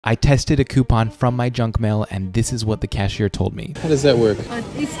I tested a coupon from my junk mail, and this is what the cashier told me. How does that work?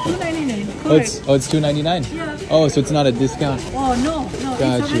 It's $2.99. Correct. It's $2.99? Yeah. Oh, so it's not a discount? Oh, no.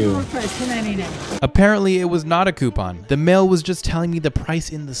 Got It's a you. regular price, $2.99. Apparently, it was not a coupon. The mail was just telling me the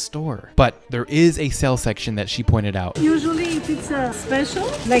price in the store. But there is a sale section that she pointed out. Usually, if it's a special,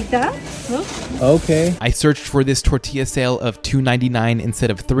 like that, look. Okay. I searched for this tortilla sale of $2.99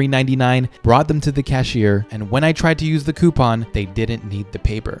 instead of $3.99, brought them to the cashier, and when I tried to use the coupon, they didn't need the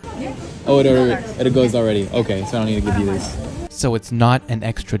paper. Yeah. Oh, it goes already. Okay, so I don't need to give you this. So it's not an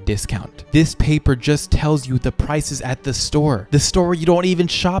extra discount. This paper just tells you the prices at the store you don't even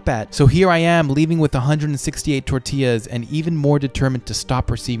shop at. So here I am leaving with 168 tortillas and even more determined to stop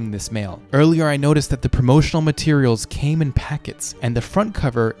receiving this mail. Earlier I noticed that the promotional materials came in packets and the front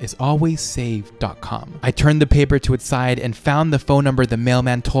cover is alwayssave.com. I turned the paper to its side and found the phone number the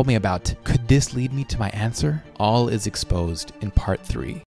mailman told me about. Could this lead me to my answer? All is exposed in part 3.